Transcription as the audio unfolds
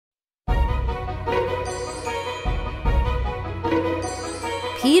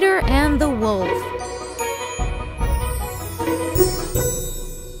Peter and the Wolf.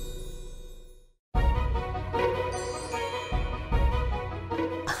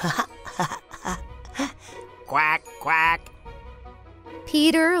 Quack, quack.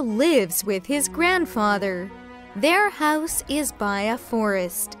 Peter lives with his grandfather. Their house is by a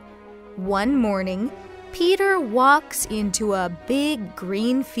forest. One morning, Peter walks into a big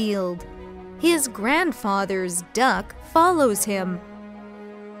green field. His grandfather's duck follows him.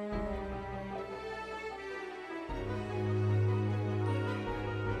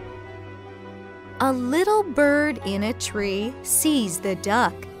 A little bird in a tree sees the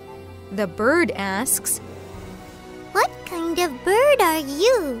duck. The bird asks, "What kind of bird are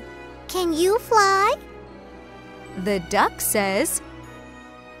you? Can you fly?" The duck says,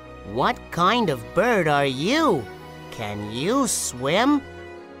 What kind of bird are you? Can you swim?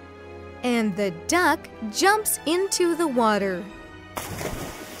 and the duck jumps into the water.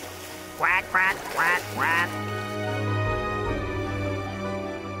 Quack, quack, quack, quack.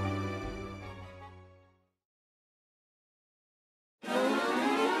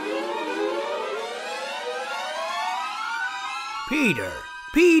 Peter,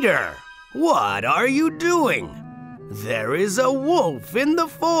 Peter, what are you doing? There is a wolf in the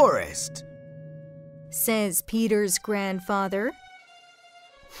forest, Says Peter's grandfather.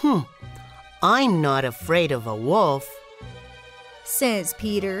 I'm not afraid of a wolf. Says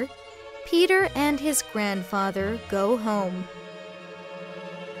Peter. Peter and his grandfather go home.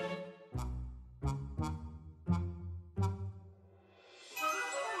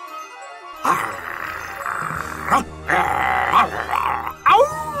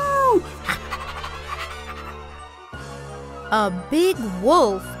 A big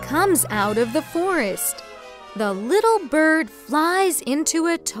wolf comes out of the forest. The little bird flies into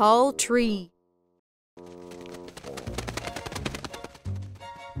a tall tree.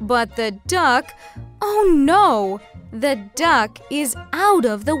 But the duck, oh no! The duck is out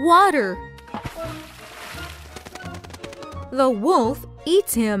of the water. The wolf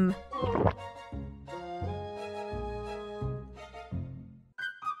eats him.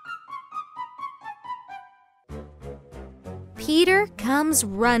 Peter comes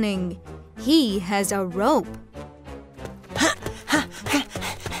running. He has a rope.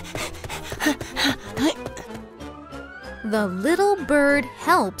 The little bird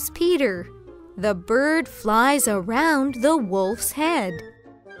helps Peter. The bird flies around the wolf's head.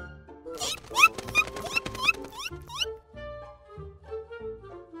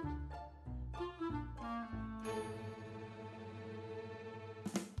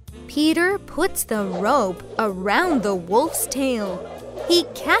 Peter puts the rope around the wolf's tail. He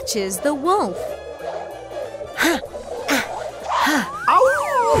catches the wolf.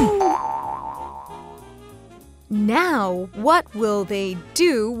 Now, what will they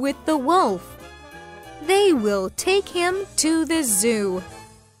do with the wolf? They will take him to the zoo.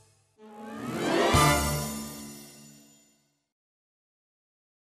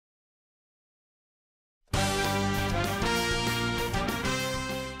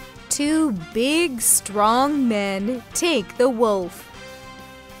 Two big, strong men take the wolf.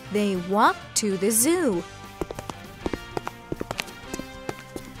 They walk to the zoo.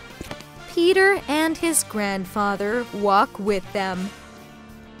 Peter and his grandfather walk with them.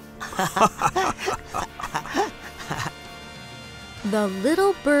 The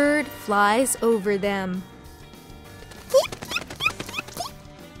little bird flies over them.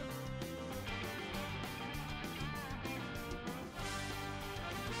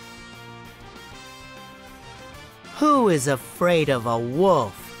 Who is afraid of a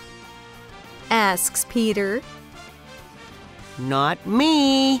wolf? Asks Peter. Not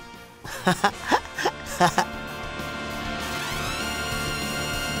me.